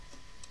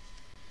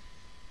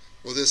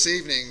Well, this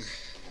evening,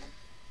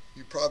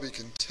 you probably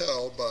can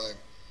tell by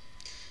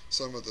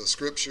some of the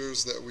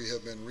scriptures that we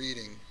have been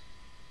reading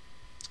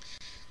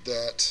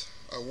that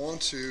I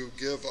want to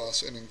give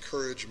us an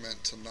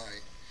encouragement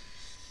tonight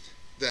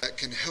that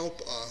can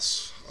help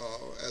us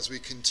as we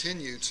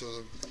continue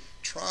to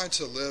try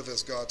to live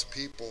as God's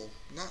people,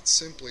 not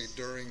simply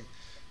during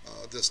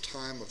this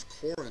time of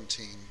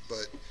quarantine,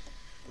 but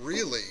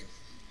really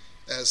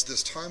as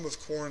this time of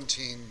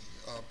quarantine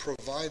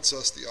provides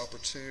us the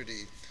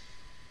opportunity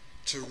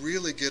to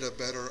really get a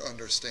better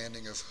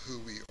understanding of who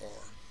we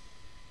are.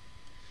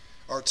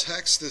 Our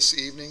text this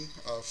evening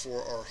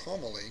for our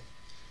homily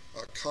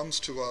comes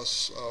to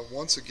us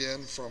once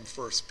again from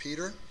 1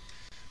 Peter,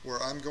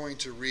 where I'm going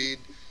to read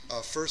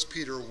 1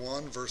 Peter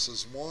 1,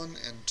 verses 1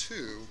 and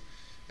 2,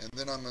 and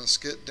then I'm going to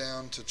skip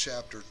down to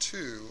chapter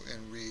 2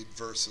 and read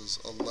verses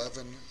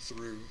 11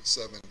 through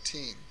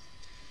 17.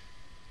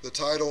 The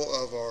title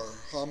of our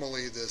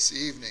homily this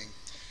evening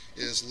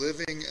is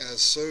Living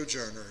as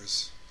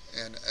Sojourners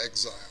and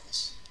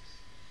Exiles.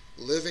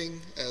 Living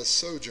as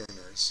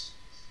Sojourners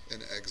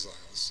and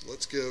Exiles.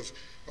 Let's give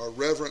our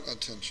reverent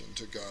attention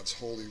to God's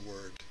holy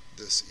word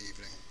this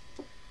evening.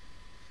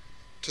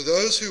 To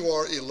those who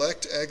are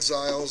elect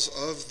exiles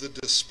of the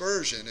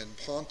dispersion in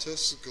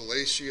Pontus,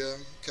 Galatia,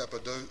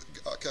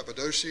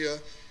 Cappadocia,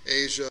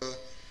 Asia,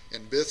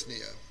 and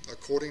Bithynia,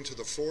 according to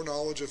the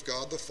foreknowledge of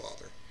God the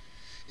Father,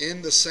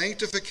 in the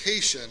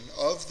sanctification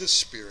of the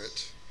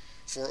Spirit,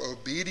 for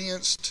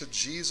obedience to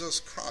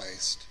Jesus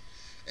Christ,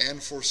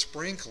 and for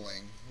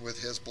sprinkling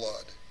with his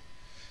blood.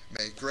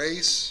 May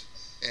grace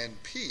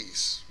and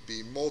peace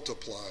be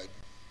multiplied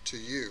to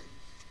you.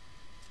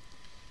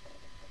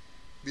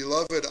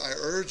 Beloved, I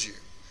urge you,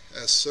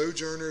 as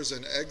sojourners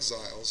and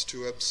exiles,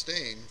 to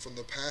abstain from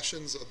the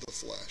passions of the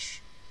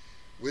flesh,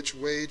 which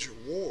wage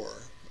war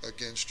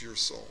against your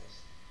soul.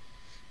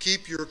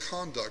 Keep your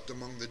conduct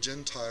among the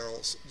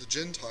Gentiles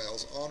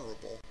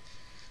honorable,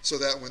 so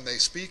that when they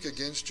speak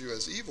against you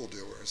as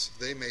evildoers,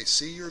 they may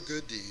see your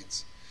good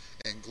deeds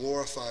and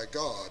glorify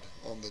God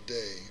on the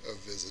day of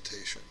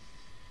visitation.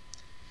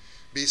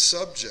 Be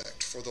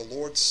subject for the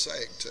Lord's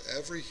sake to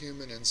every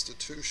human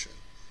institution,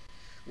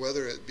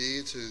 whether it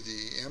be to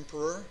the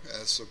emperor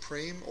as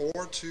supreme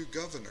or to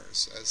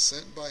governors as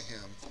sent by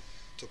him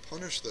to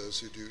punish those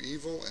who do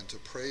evil and to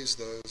praise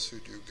those who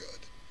do good.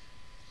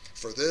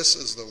 For this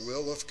is the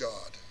will of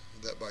God,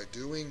 that by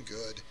doing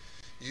good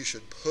you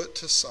should put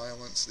to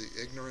silence the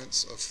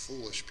ignorance of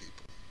foolish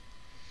people.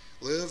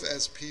 Live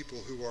as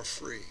people who are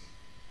free,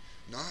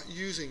 not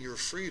using your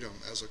freedom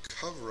as a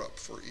cover-up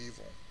for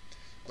evil,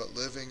 but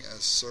living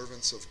as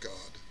servants of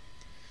God.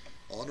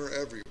 Honor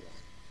everyone.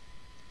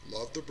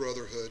 Love the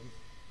brotherhood.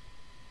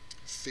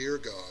 Fear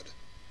God.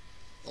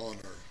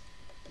 Honor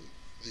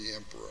the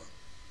emperor.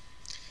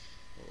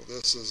 Well,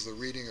 this is the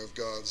reading of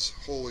God's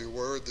holy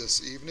word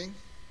this evening.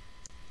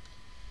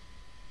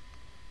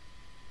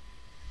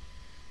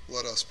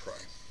 Let us pray.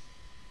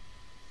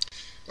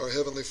 Our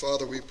Heavenly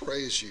Father, we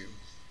praise you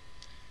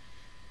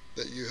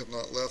that you have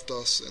not left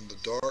us in the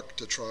dark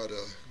to try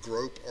to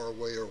grope our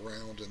way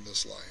around in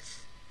this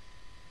life.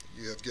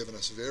 You have given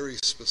us very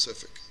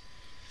specific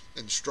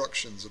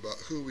instructions about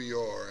who we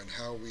are and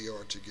how we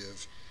are to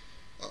give,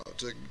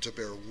 to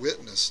bear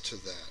witness to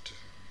that,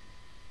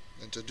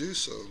 and to do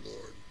so,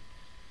 Lord,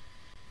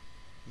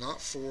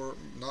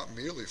 not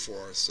merely for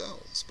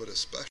ourselves, but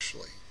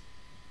especially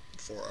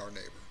for our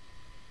neighbor.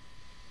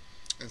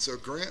 And so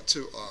grant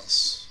to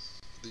us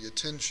the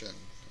attention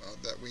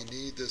that we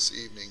need this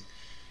evening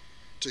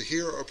to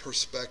hear a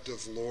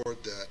perspective,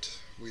 Lord, that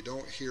we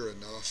don't hear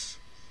enough,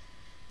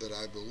 that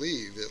I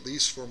believe, at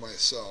least for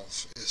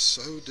myself, is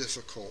so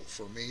difficult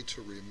for me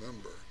to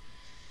remember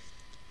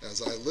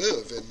as I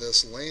live in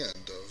this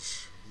land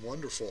of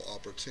wonderful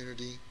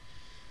opportunity,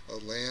 a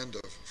land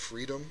of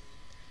freedom,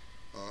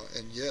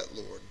 and yet,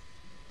 Lord,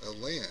 a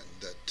land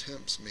that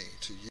tempts me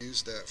to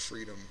use that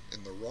freedom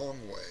in the wrong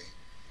way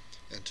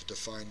and to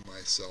define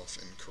myself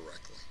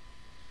incorrectly.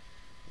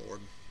 Lord,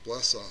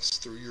 bless us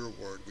through your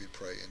word, we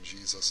pray in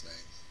Jesus'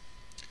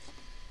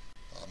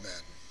 name.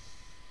 Amen.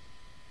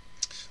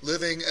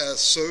 Living as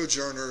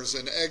sojourners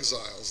and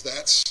exiles,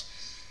 that's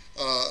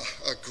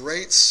a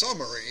great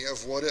summary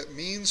of what it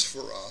means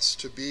for us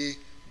to be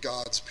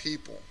God's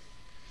people.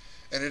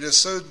 And it is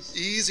so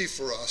easy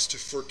for us to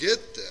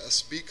forget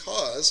this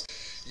because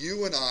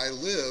you and I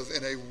live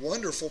in a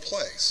wonderful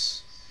place.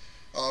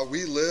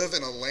 We live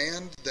in a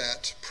land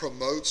that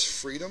promotes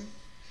freedom.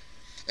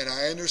 And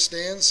I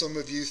understand some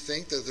of you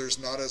think that there's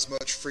not as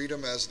much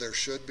freedom as there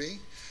should be,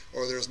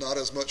 or there's not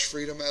as much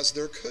freedom as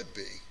there could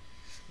be.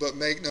 But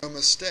make no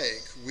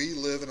mistake, we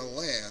live in a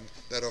land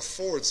that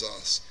affords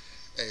us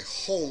a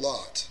whole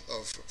lot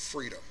of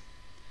freedom.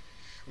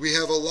 We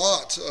have a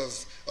lot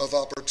of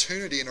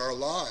opportunity in our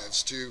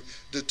lives to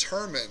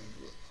determine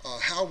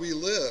how we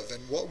live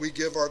and what we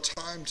give our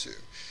time to.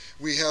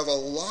 We have a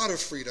lot of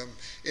freedom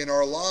in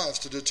our lives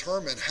to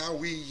determine how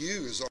we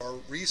use our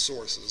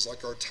resources,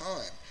 like our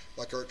time,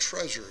 like our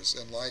treasures,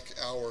 and like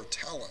our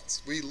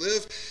talents. We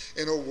live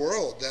in a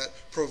world that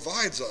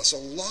provides us a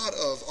lot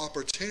of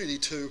opportunity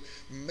to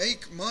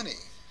make money.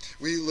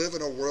 We live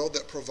in a world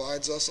that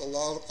provides us a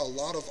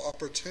lot of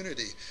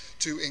opportunity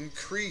to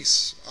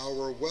increase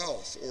our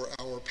wealth or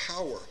our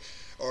power.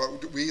 Or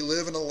we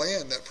live in a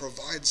land that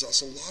provides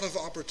us a lot of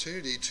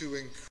opportunity to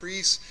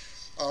increase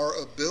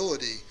our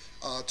ability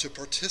to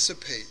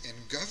participate in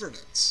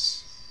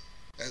governance,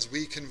 as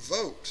we can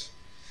vote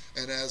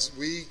and as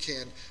we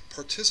can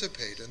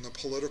participate in the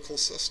political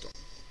system.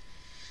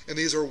 And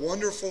these are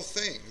wonderful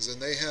things,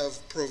 and they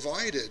have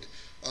provided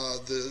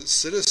the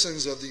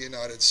citizens of the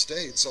United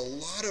States a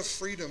lot of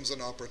freedoms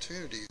and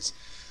opportunities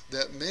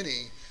that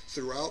many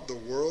throughout the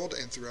world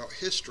and throughout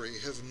history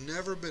have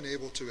never been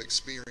able to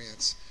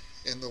experience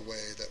in the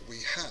way that we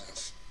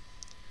have.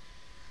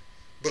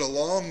 But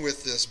along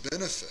with this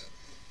benefit,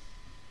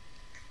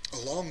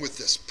 along with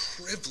this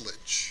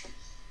privilege,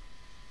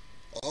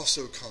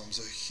 also comes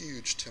a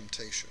huge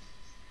temptation.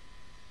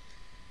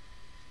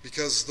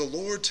 Because the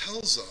Lord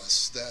tells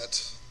us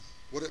that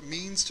what it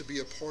means to be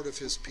a part of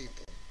his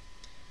people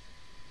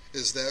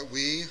is that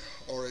we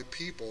are a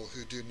people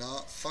who do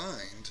not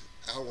find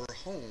our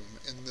home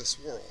in this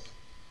world.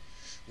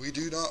 We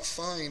do not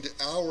find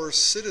our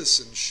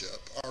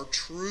citizenship, our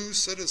true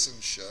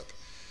citizenship,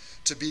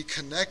 to be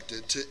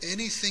connected to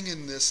anything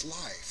in this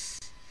life.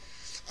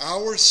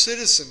 Our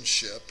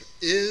citizenship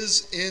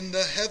is in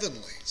the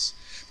heavenlies,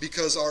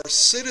 because our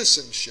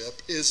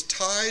citizenship is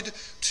tied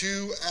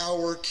to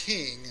our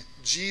King,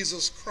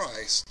 Jesus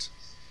Christ,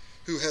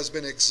 who has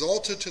been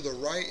exalted to the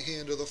right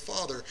hand of the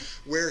Father,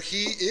 where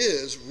he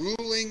is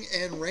ruling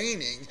and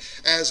reigning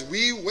as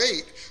we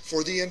wait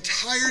for the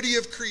entirety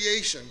of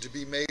creation to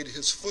be made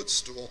his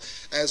footstool,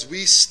 as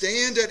we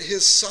stand at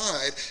his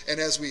side, and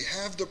as we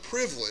have the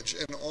privilege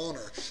and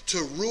honor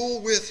to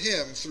rule with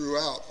him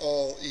throughout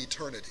all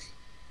eternity.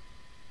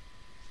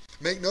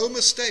 Make no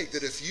mistake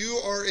that if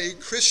you are a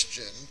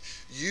Christian,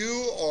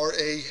 you are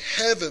a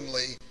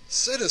heavenly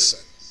citizen.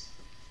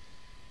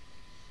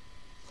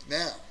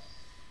 Now,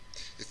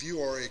 if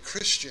you are a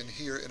Christian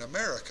here in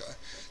America,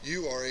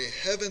 you are a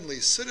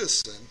heavenly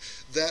citizen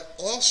that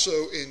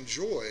also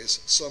enjoys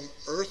some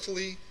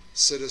earthly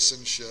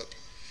citizenship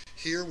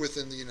here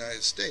within the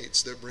United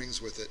States that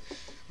brings with it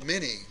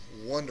many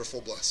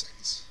wonderful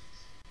blessings,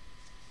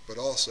 but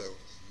also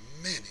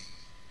many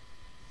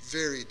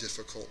very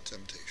difficult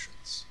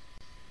temptations.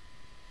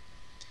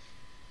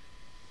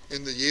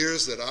 In the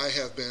years that I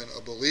have been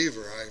a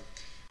believer,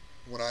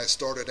 when I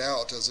started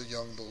out as a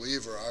young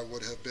believer, I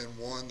would have been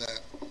one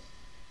that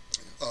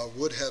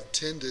would have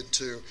tended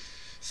to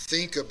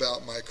think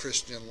about my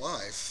Christian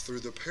life through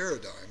the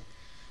paradigm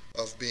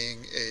of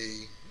being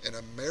an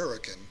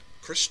American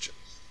Christian,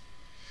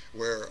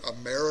 where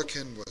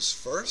American was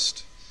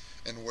first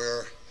and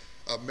where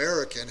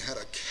American had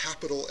a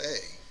capital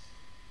A.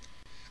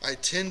 I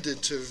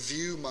tended to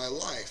view my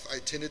life, I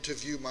tended to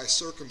view my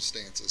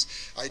circumstances,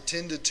 I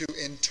tended to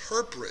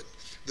interpret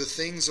the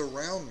things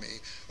around me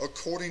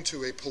according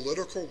to a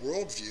political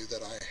worldview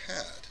that I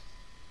had.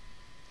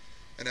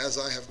 And as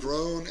I have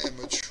grown and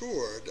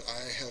matured,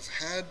 I have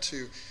had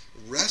to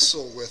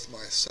wrestle with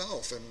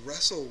myself and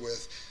wrestle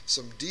with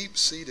some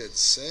deep-seated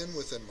sin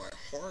within my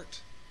heart,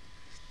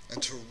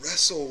 and to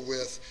wrestle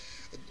with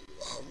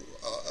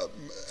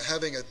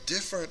having a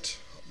different,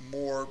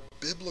 more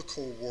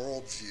biblical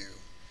worldview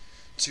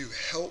to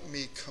help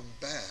me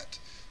combat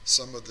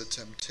some of the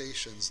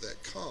temptations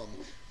that come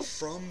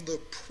from the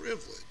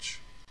privilege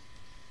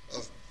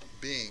of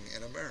being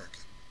an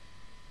American.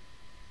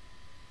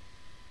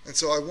 And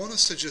so I want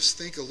us to just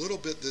think a little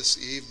bit this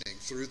evening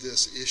through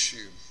this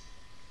issue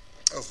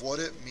of what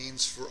it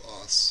means for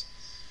us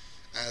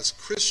as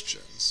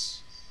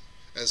Christians,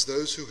 as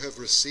those who have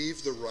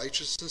received the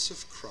righteousness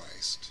of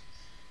Christ,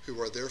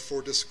 who are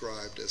therefore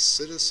described as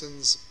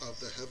citizens of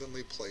the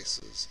heavenly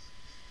places.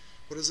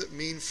 What does it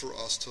mean for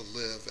us to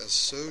live as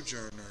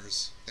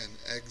sojourners and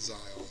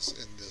exiles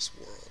in this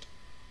world?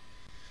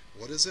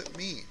 What does it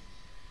mean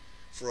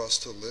for us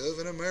to live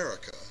in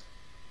America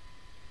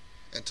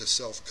and to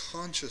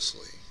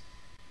self-consciously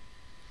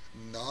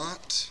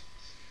not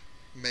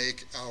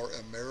make our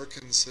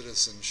American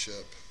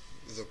citizenship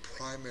the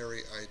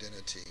primary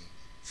identity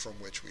from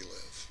which we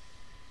live?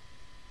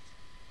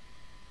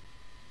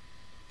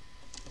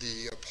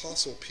 The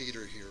Apostle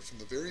Peter here, from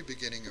the very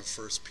beginning of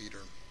 1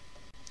 Peter,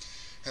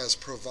 has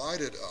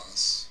provided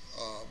us,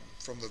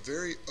 from the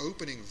very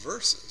opening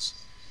verses,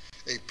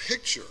 a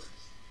picture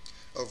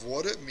of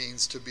what it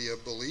means to be a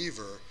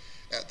believer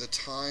at the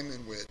time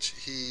in which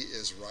he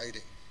is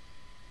writing.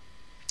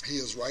 He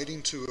is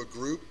writing to a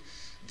group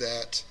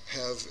that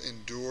have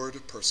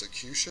endured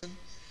persecution.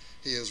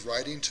 He is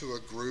writing to a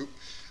group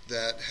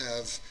that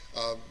have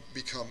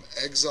become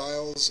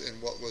exiles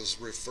in what was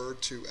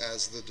referred to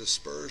as the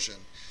dispersion,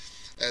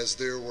 as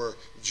there were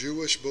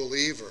Jewish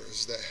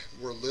believers that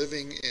were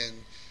living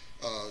in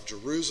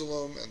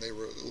Jerusalem, and they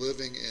were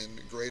living in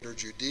greater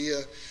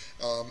Judea,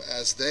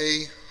 as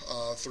they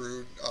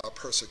through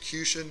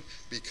persecution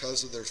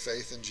because of their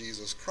faith in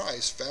Jesus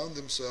Christ, found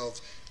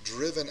themselves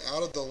driven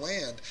out of the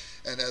land,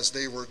 and as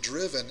they were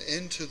driven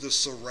into the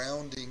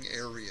surrounding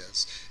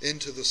areas,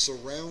 into the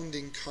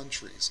surrounding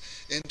countries,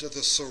 into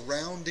the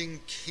surrounding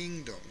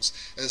kingdoms,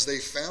 as they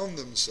found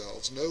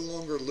themselves no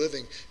longer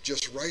living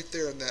just right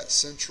there in that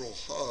central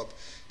hub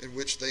in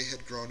which they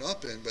had grown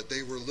up in, but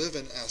they were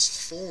living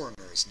as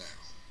foreigners now.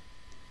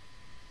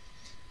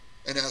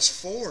 And as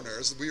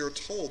foreigners, we are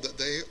told that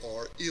they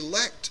are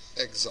elect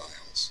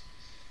exiles.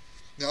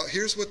 Now,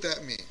 here's what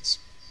that means,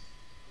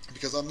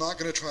 because I'm not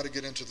going to try to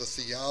get into the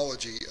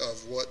theology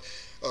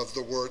of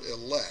the word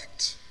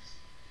elect.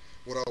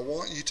 What I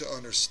want you to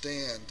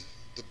understand,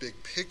 the big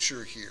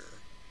picture here,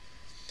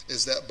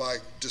 is that by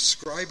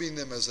describing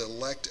them as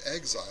elect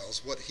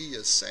exiles, what he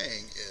is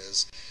saying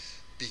is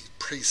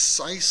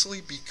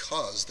precisely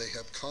because they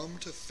have come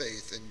to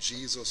faith in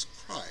Jesus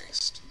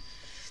Christ,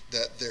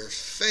 that their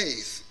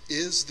faith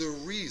is the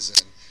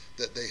reason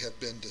that they have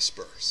been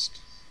dispersed.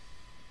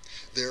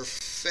 Their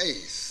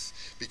faith,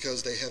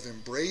 because they have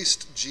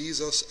embraced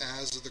Jesus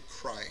as the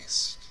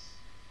Christ,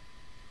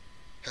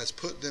 has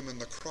put them in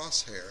the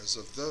crosshairs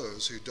of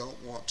those who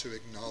don't want to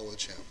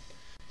acknowledge him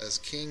as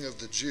King of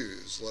the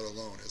Jews, let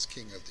alone as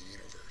King of the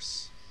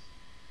universe.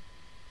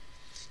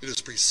 It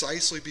is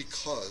precisely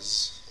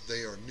because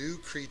they are new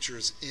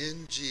creatures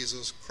in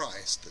Jesus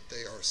Christ that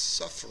they are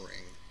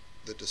suffering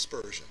the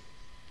dispersion.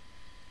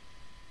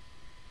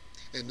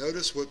 And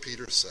notice what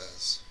Peter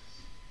says.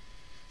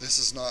 This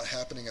is not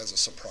happening as a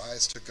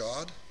surprise to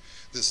God.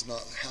 This is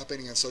not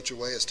happening in such a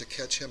way as to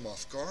catch him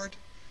off guard.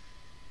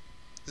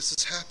 This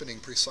is happening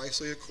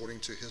precisely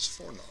according to his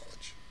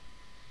foreknowledge.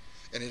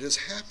 And it is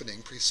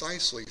happening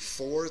precisely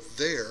for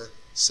their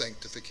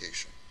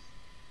sanctification.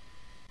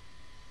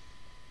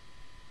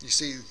 You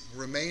see,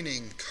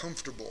 remaining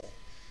comfortable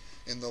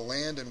in the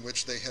land in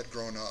which they had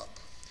grown up,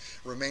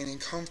 remaining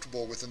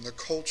comfortable within the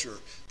culture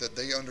that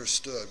they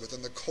understood,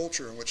 within the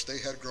culture in which they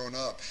had grown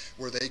up,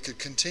 where they could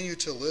continue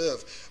to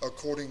live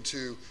according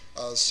to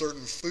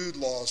certain food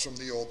laws from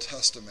the Old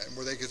Testament,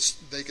 where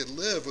they could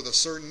live with a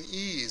certain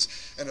ease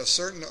and a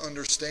certain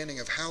understanding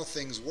of how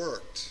things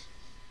worked.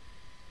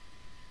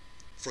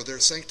 For their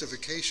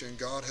sanctification,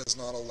 God has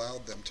not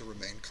allowed them to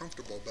remain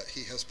comfortable, but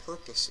he has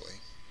purposely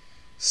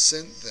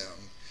sent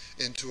them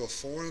into a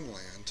foreign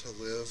land to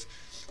live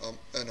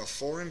in a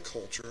foreign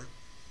culture,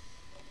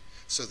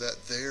 so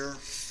that their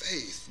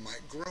faith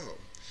might grow,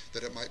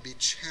 that it might be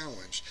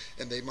challenged,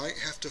 and they might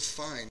have to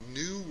find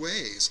new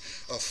ways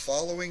of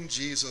following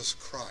Jesus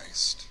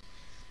Christ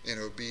in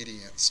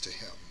obedience to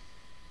him.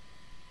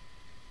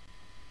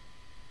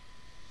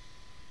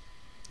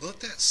 Let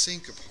that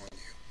sink upon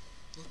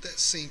you. Let that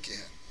sink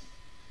in.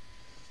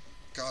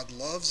 God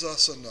loves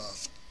us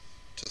enough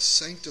to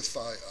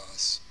sanctify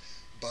us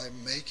by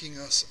making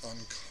us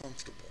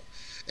uncomfortable.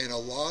 And a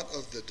lot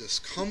of the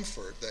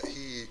discomfort that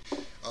he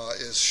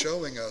is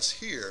showing us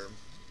here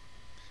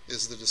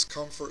is the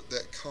discomfort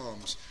that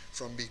comes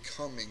from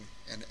becoming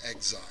an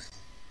exile,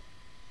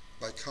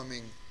 by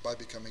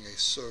becoming a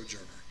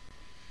sojourner,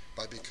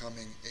 by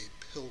becoming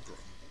a pilgrim,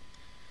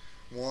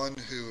 one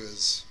who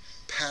is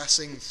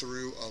passing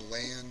through a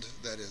land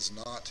that is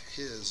not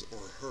his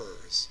or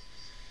hers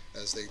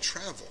as they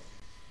travel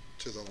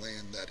to the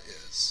land that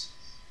is.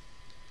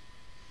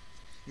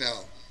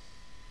 Now,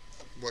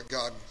 what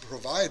God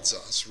provides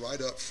us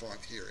right up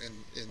front here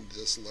in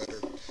this letter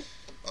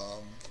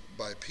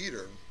by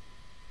Peter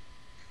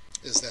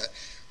is that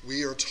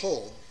we are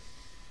told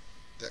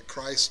that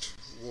Christ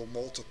will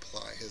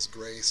multiply his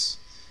grace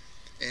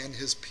and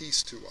his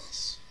peace to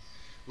us.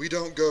 We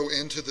don't go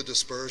into the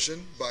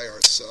dispersion by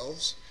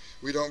ourselves.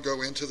 We don't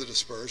go into the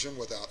dispersion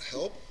without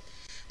help.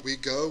 We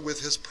go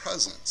with his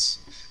presence,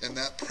 and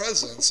that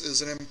presence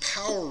is an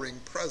empowering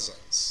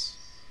presence.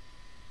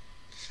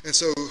 And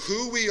so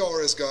who we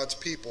are as God's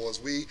people is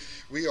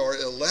we are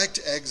elect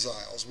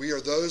exiles. We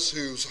are those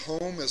whose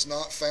home is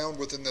not found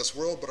within this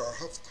world, but our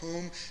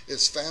home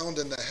is found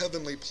in the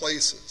heavenly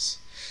places.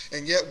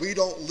 And yet we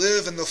don't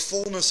live in the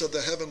fullness of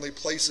the heavenly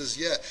places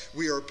yet.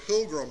 We are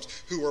pilgrims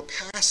who are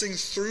passing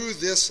through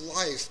this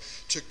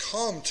life to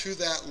come to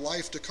that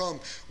life to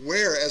come,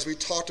 where, as we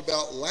talked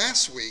about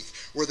last week,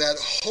 where that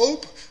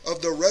hope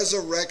of the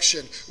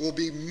resurrection will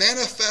be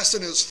manifest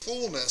in its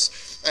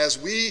fullness as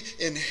we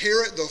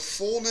inherit the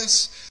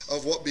fullness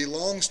of what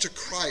belongs to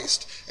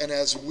Christ. And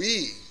as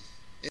we,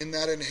 in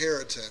that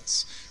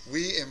inheritance,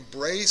 we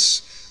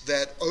embrace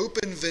that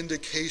open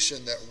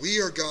vindication that we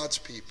are God's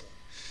people,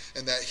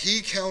 and that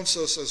he counts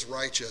us as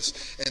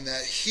righteous, and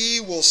that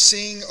he will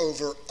sing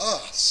over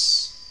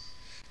us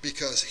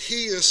because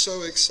he is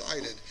so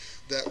excited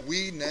that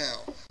we now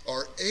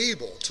are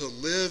able to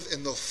live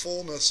in the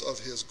fullness of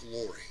his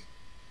glory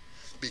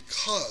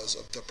because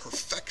of the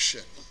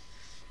perfection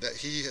that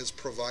he is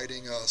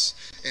providing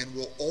us and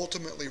will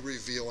ultimately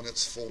reveal in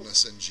its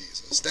fullness in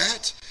Jesus.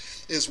 That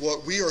is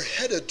what we are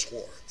headed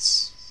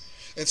towards.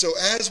 And so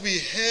as we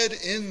head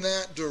in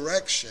that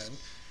direction,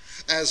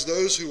 as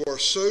those who are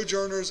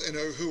sojourners and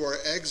who are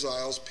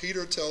exiles,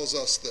 Peter tells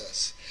us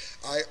this: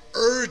 I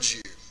urge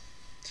you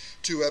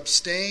to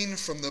abstain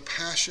from the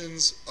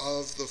passions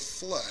of the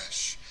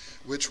flesh,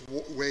 which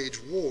wage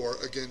war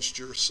against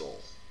your soul.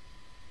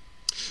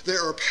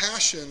 There are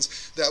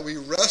passions that we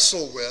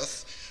wrestle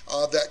with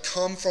that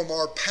come from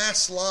our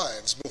past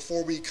lives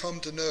before we come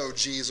to know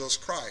Jesus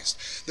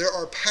Christ. There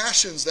are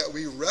passions that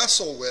we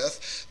wrestle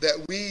with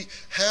that we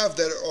have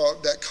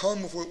that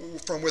come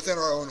from within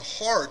our own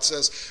hearts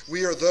as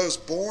we are those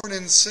born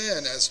in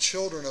sin as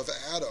children of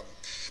Adam.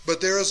 But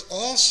there is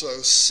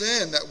also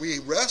sin that we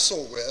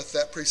wrestle with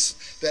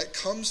that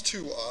comes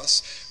to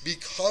us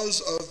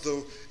because of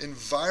the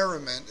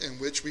environment in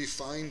which we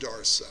find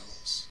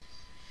ourselves.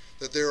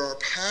 That there are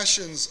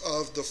passions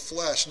of the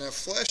flesh. Now,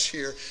 flesh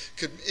here,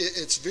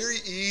 it's very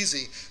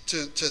easy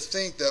to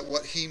think that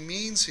what he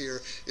means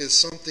here is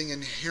something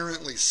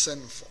inherently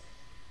sinful.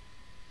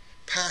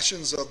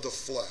 Passions of the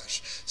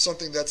flesh,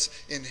 something that's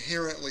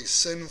inherently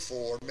sinful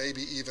or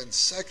maybe even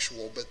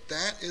sexual, but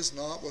that is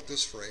not what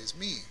this phrase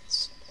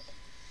means.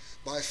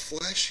 By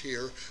flesh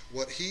here,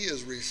 what he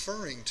is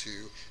referring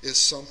to is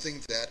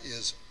something that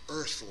is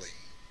earthly,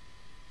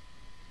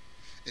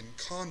 in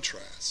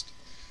contrast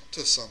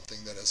to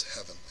something that is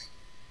heavenly.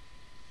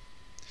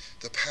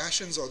 The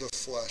passions of the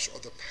flesh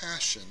are the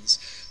passions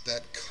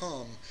that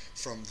come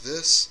from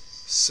this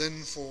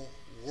sinful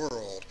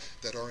world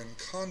that are in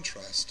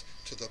contrast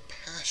to the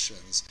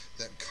passions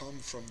that come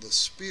from the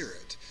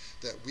Spirit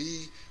that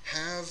we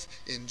have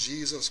in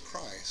Jesus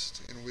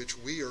Christ, in which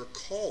we are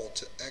called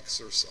to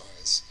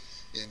exercise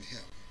in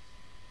him.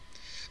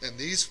 And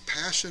these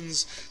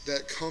passions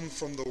that come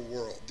from the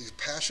world, these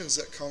passions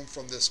that come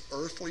from this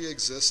earthly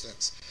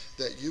existence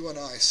that you and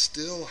I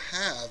still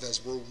have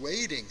as we're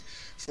waiting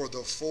for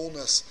the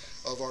fullness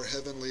of our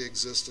heavenly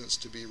existence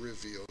to be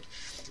revealed,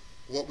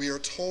 what we are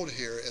told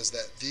here is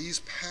that these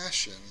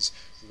passions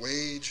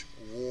wage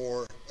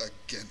war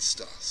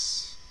against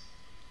us.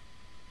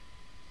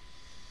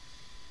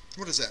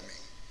 What does that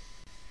mean?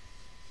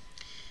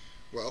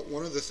 Well,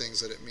 one of the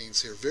things that it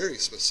means here very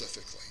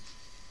specifically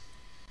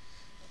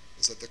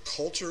is that the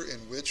culture in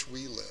which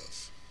we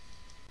live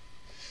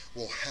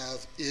will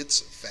have its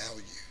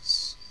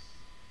values.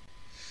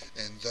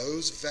 And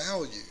those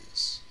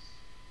values,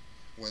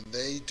 when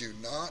they do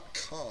not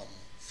come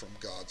from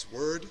God's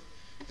word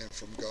and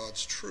from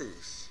God's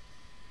truth,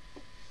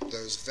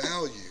 those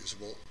values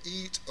will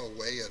eat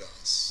away at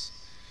us.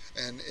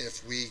 And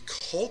if we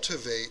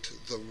cultivate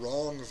the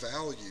wrong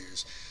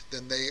values,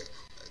 then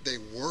they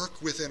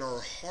work within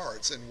our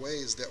hearts in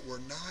ways that we're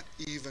not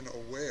even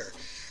aware.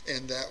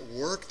 And that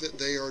work that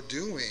they are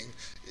doing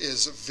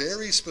is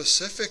very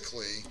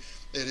specifically,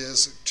 it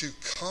is to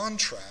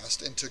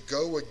contrast and to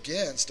go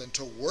against and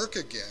to work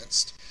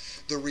against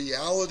the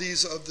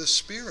realities of the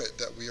Spirit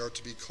that we are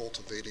to be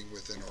cultivating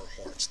within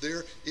our hearts.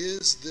 There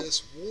is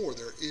this war.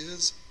 There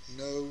is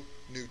no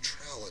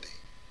neutrality.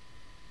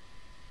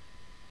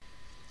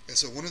 And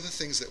so one of the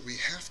things that we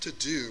have to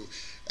do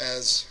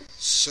as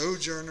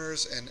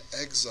sojourners and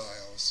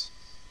exiles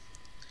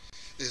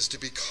is to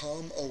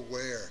become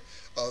aware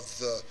of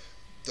the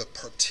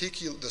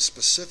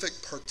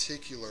specific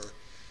particular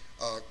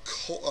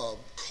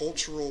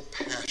cultural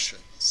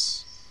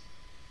passions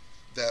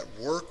that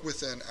work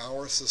within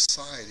our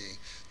society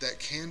that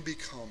can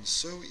become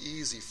so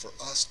easy for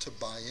us to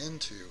buy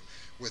into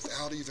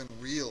without even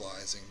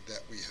realizing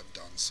that we have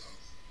done so.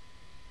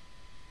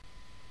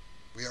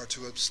 We are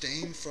to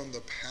abstain from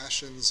the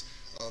passions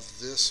of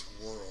this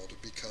world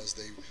because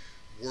they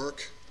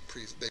work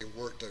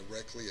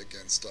directly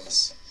against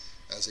us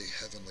as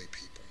a heavenly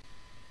people.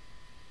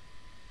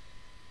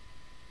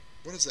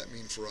 What does that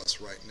mean for us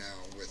right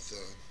now with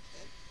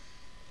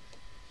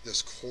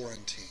this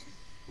quarantine,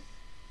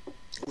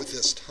 with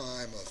this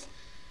time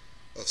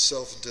of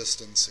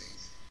self-distancing?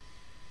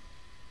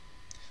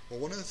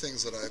 Well, one of the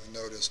things that I've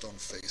noticed on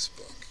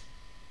Facebook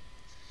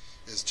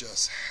is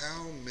just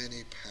how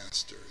many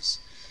pastors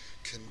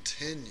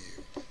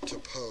continue to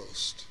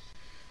post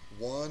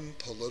one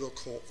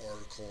political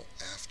article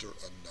after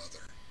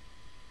another,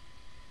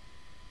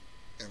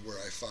 and where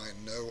I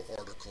find no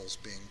articles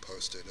being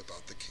posted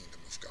about the kingdom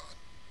of God,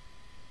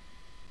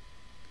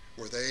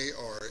 where they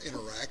are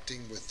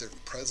interacting with their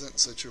present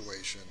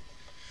situation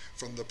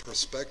from the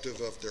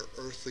perspective of their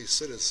earthly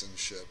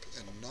citizenship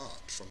and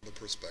not from the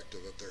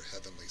perspective of their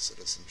heavenly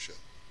citizenship,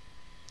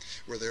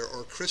 where there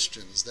are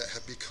Christians that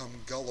have become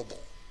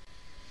gullible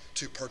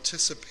to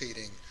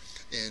participating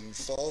in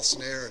false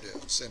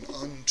narratives and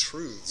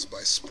untruths by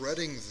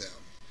spreading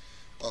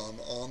them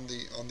on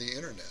the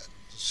internet,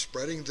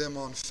 spreading them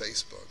on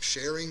Facebook,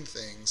 sharing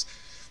things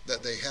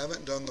that they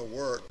haven't done the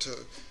work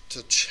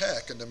to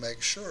check and to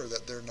make sure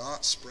that they're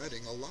not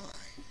spreading a lie.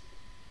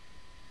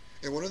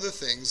 And one of the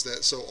things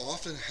that so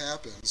often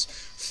happens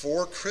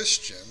for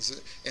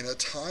Christians in a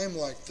time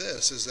like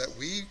this is that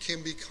we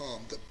can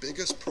become the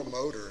biggest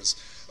promoters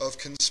of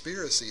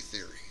conspiracy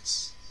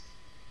theories.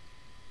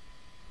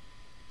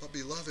 But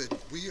beloved,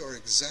 we are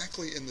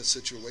exactly in the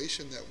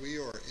situation that we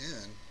are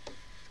in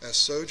as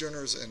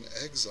sojourners and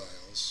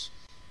exiles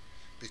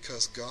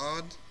because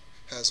God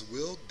has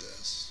willed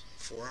this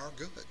for our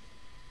good.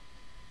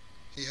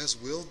 He has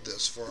willed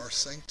this for our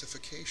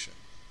sanctification.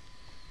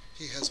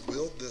 He has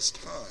willed this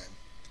time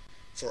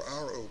for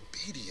our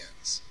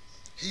obedience.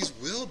 He's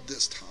willed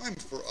this time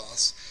for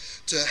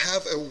us to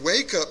have a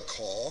wake-up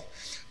call,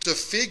 to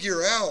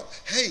figure out,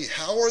 hey,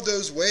 how are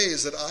those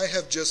ways that I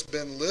have just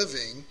been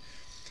living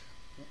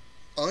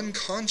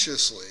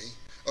unconsciously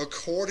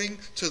according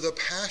to the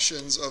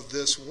passions of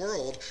this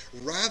world,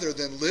 rather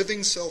than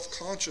living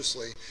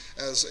self-consciously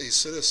as a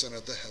citizen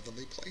of the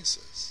heavenly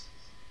places.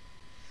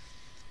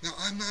 Now,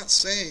 I'm not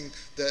saying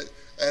that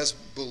as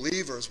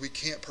believers we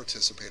can't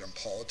participate in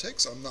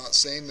politics. I'm not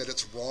saying that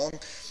it's wrong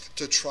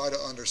to try to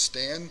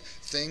understand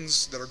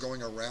things that are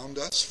going around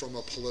us from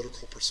a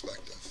political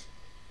perspective.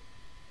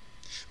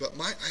 But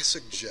might I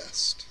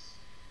suggest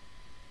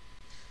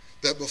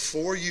that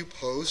before you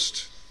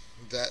post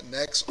that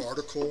next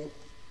article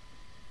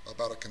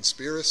about a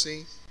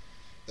conspiracy,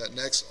 that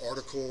next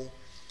article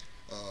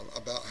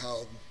about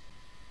how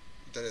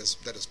that is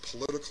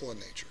political in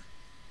nature,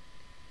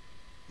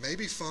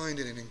 maybe find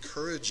an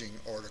encouraging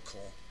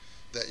article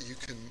that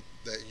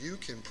you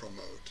can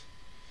promote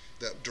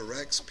that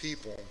directs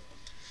people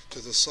to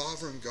the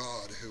sovereign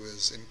God who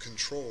is in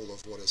control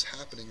of what is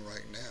happening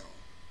right now,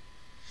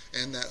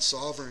 and that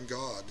sovereign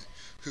God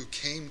who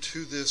came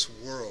to this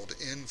world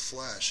in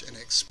flesh and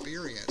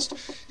experienced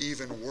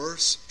even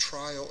worse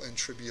trial and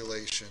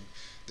tribulation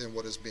than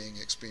what is being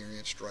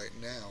experienced right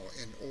now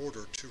in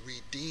order to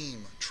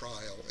redeem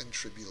trial and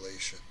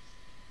tribulation.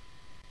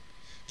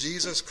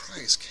 Jesus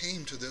Christ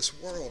came to this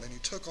world and he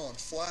took on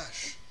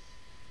flesh.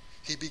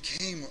 He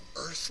became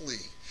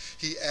earthly.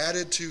 He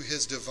added to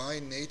his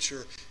divine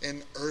nature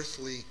an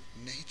earthly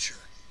nature.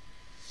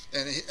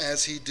 And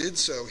as he did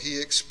so,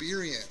 he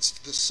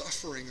experienced the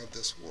suffering of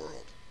this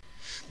world.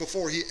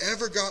 Before he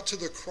ever got to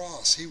the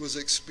cross, he was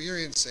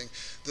experiencing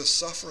the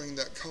suffering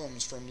that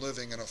comes from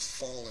living in a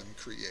fallen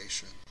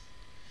creation.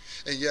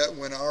 And yet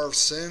when our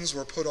sins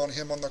were put on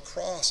him on the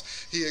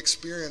cross, he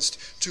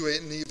experienced to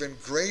an even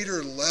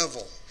greater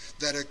level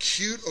that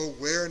acute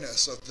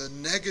awareness of the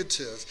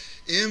negative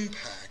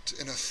impact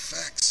and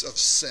effects of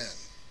sin.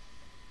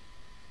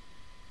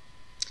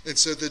 And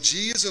so the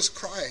Jesus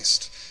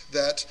Christ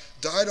that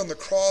died on the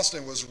cross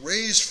and was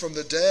raised from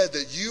the dead,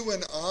 that you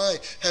and I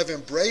have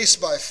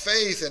embraced by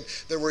faith, and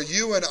that where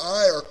you and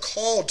I are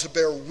called to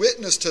bear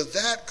witness to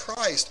that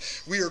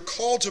Christ, we are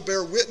called to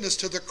bear witness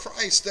to the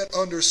Christ that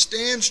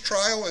understands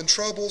trial and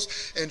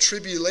troubles and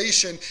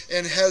tribulation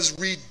and has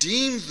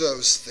redeemed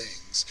those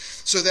things,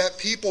 so that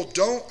people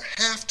don't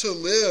have to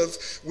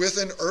live with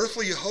an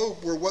earthly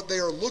hope where what they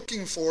are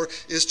looking for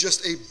is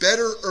just a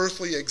better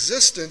earthly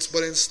existence,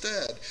 but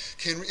instead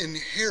can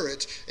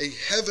inherit a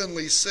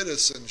heavenly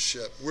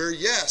citizenship where,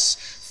 yes,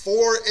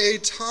 for a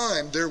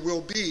time there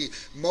will be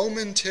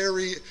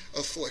momentary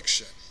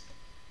affliction,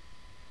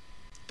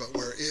 but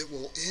where it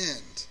will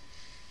end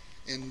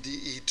in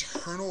the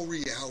eternal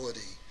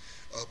reality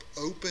of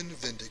open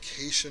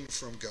vindication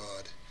from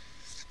God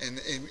and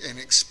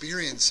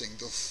experiencing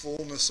the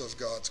fullness of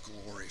God's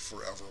glory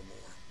forevermore.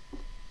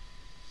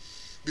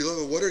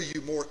 Beloved, what are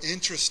you more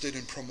interested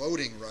in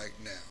promoting right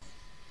now?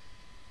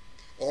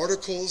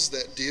 Articles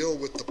that deal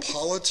with the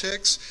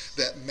politics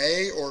that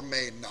may or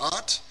may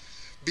not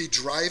be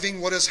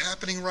driving what is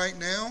happening right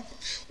now?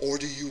 Or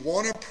do you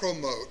want to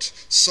promote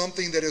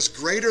something that is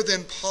greater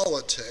than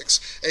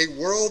politics, a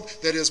world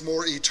that is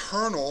more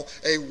eternal,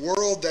 a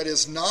world that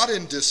is not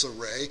in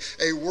disarray,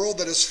 a world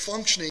that is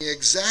functioning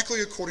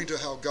exactly according to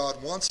how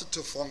God wants it to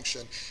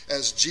function,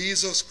 as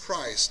Jesus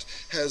Christ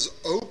has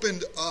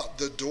opened up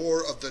the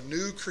door of the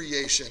new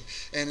creation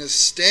and is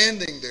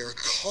standing there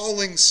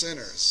calling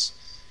sinners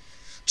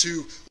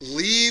to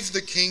leave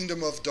the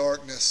kingdom of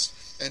darkness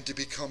and to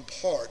become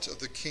part of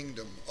the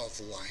kingdom of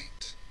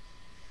light.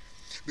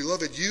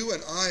 Beloved, you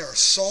and I are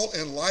salt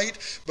and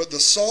light, but the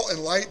salt and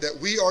light that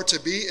we are to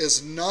be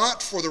is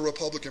not for the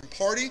Republican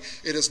Party.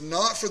 It is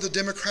not for the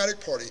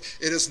Democratic Party.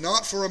 It is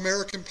not for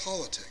American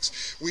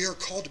politics. We are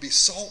called to be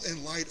salt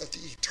and light of the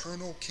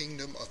eternal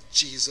kingdom of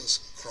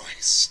Jesus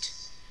Christ.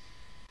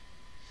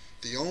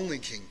 The only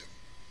kingdom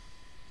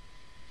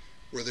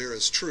where there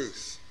is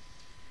truth,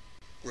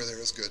 where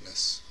there is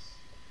goodness,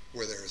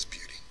 where there is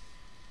beauty.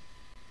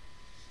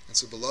 And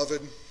so,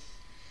 beloved,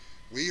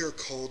 we are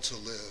called to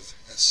live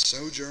as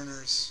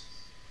sojourners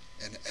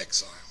and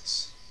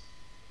exiles.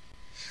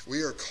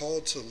 We are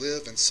called to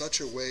live in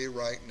such a way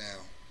right now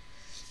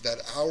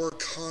that our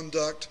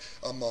conduct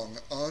among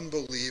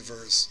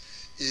unbelievers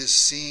is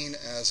seen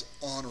as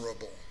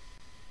honorable,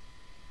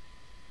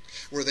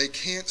 where they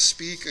can't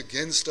speak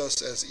against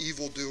us as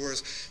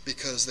evildoers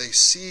because they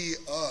see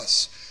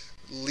us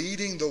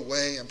leading the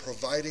way and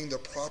providing the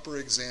proper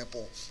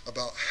example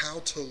about how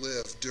to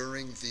live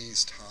during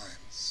these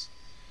times,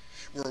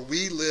 where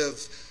we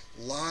live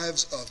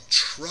lives of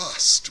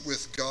trust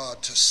with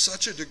God to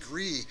such a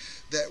degree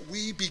that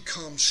we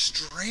become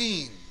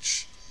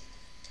strange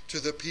to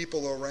the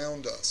people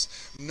around us.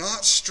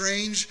 Not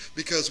strange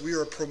because we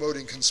are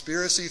promoting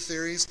conspiracy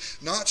theories,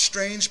 not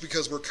strange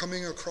because we're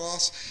coming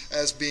across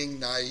as being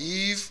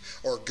naive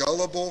or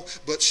gullible,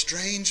 but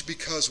strange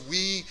because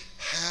we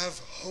have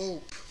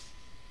hope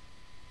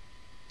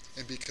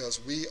and because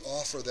we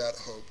offer that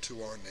hope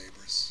to our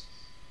neighbors.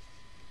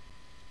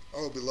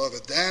 Oh,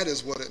 beloved, that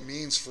is what it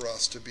means for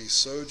us to be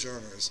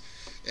sojourners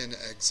and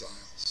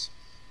exiles.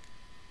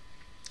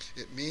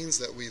 It means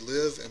that we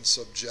live in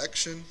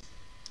subjection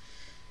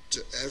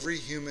to every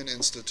human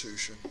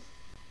institution.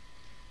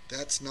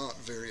 That's not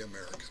very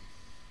American.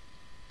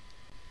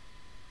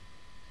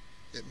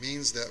 It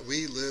means that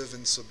we live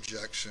in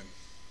subjection,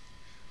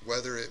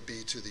 whether it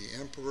be to the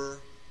emperor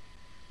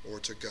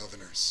or to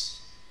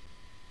governors.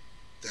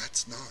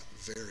 That's not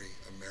very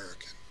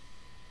American.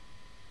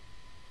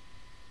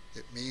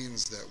 It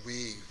means that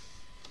we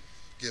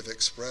give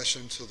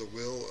expression to the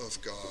will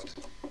of God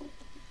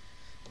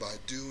by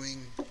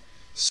doing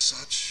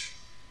such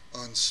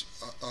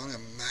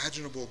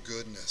unimaginable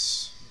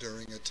goodness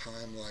during a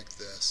time like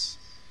this,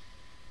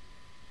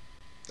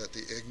 that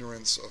the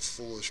ignorance of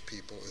foolish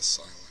people is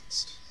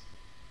silenced.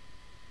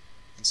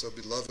 And so,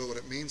 beloved, what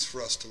it means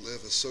for us to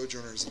live as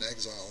sojourners and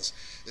exiles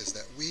is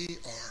that we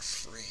are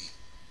free.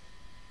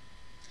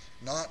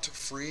 Not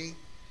free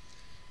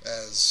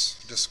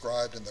as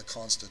described in the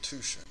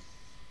Constitution,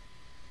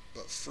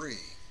 but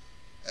free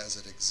as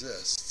it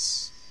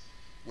exists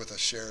with a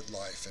shared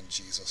life in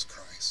Jesus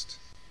Christ.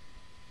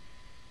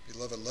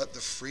 Beloved, let the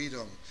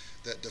freedom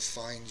that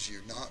defines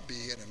you not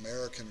be an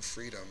American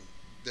freedom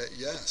that,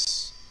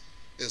 yes,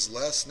 is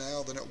less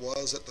now than it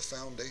was at the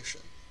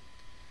foundation.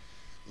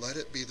 Let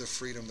it be the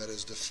freedom that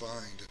is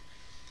defined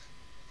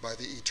by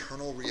the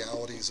eternal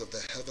realities of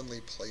the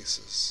heavenly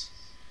places,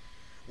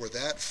 where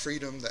that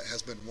freedom that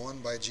has been won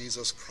by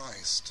Jesus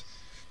Christ,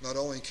 not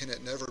only can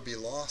it never be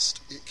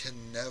lost, it can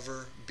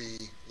never be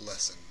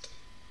lessened.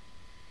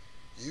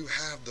 You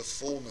have the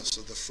fullness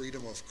of the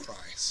freedom of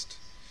Christ.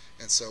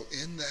 And so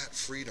in that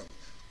freedom,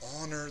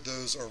 honor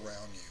those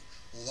around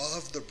you.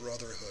 Love the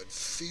brotherhood.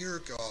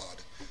 Fear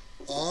God.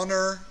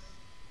 Honor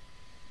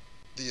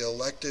the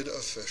elected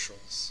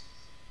officials.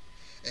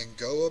 And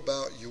go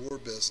about your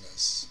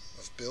business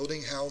of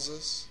building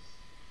houses,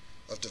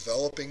 of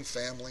developing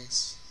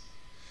families,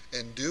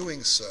 and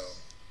doing so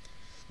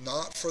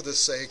not for the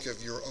sake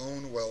of your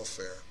own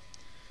welfare,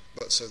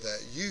 but so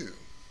that you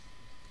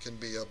can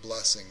be a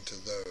blessing to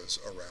those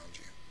around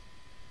you.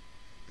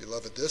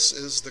 Beloved, this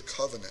is the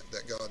covenant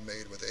that God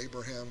made with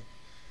Abraham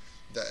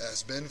that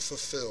has been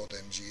fulfilled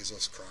in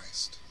Jesus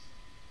Christ.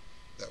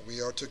 That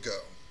we are to go,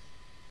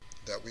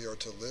 that we are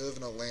to live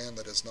in a land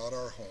that is not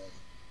our home,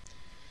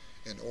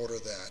 in order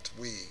that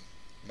we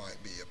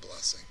might be a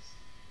blessing.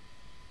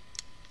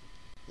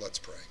 Let's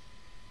pray.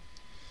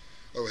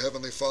 Oh,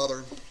 Heavenly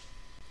Father,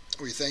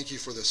 we thank you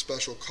for the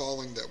special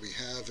calling that we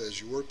have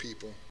as your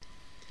people.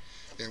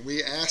 And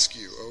we ask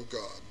you, oh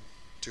God,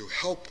 to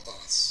help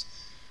us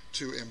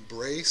to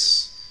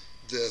embrace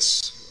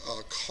this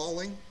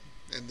calling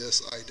and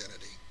this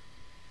identity.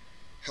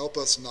 Help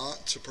us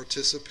not to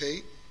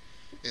participate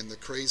in the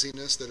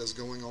craziness that is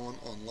going on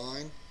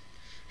online.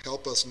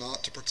 Help us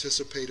not to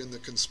participate in the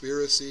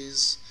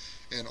conspiracies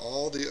and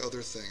all the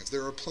other things.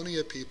 There are plenty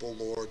of people,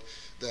 Lord,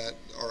 that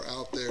are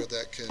out there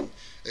that can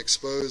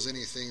expose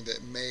anything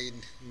that may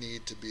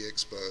need to be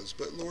exposed.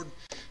 But Lord,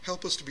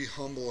 help us to be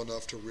humble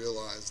enough to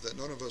realize that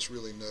none of us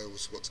really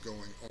knows what's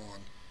going on,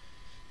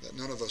 that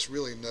none of us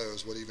really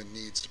knows what even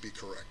needs to be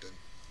corrected.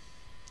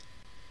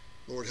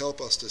 Lord, help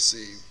us to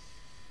see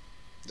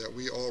that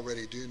we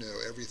already do know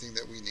everything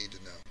that we need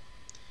to know,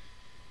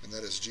 and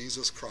that is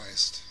Jesus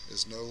Christ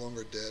is no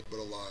longer dead but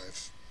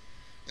alive,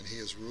 and he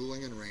is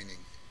ruling and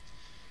reigning,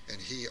 and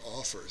he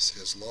offers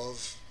his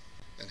love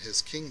and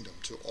his kingdom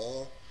to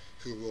all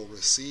who will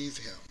receive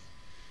him,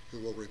 who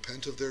will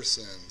repent of their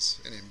sins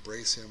and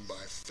embrace him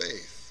by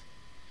faith,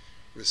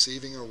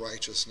 receiving a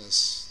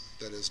righteousness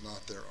that is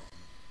not their own,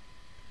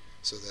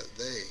 so that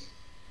they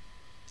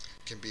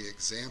can be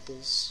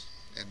examples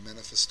and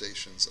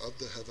manifestations of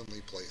the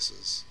heavenly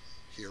places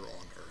here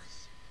on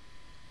earth.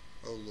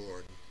 Oh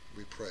Lord,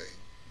 we pray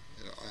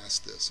and I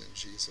ask this in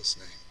Jesus'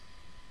 name.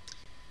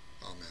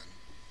 Amen.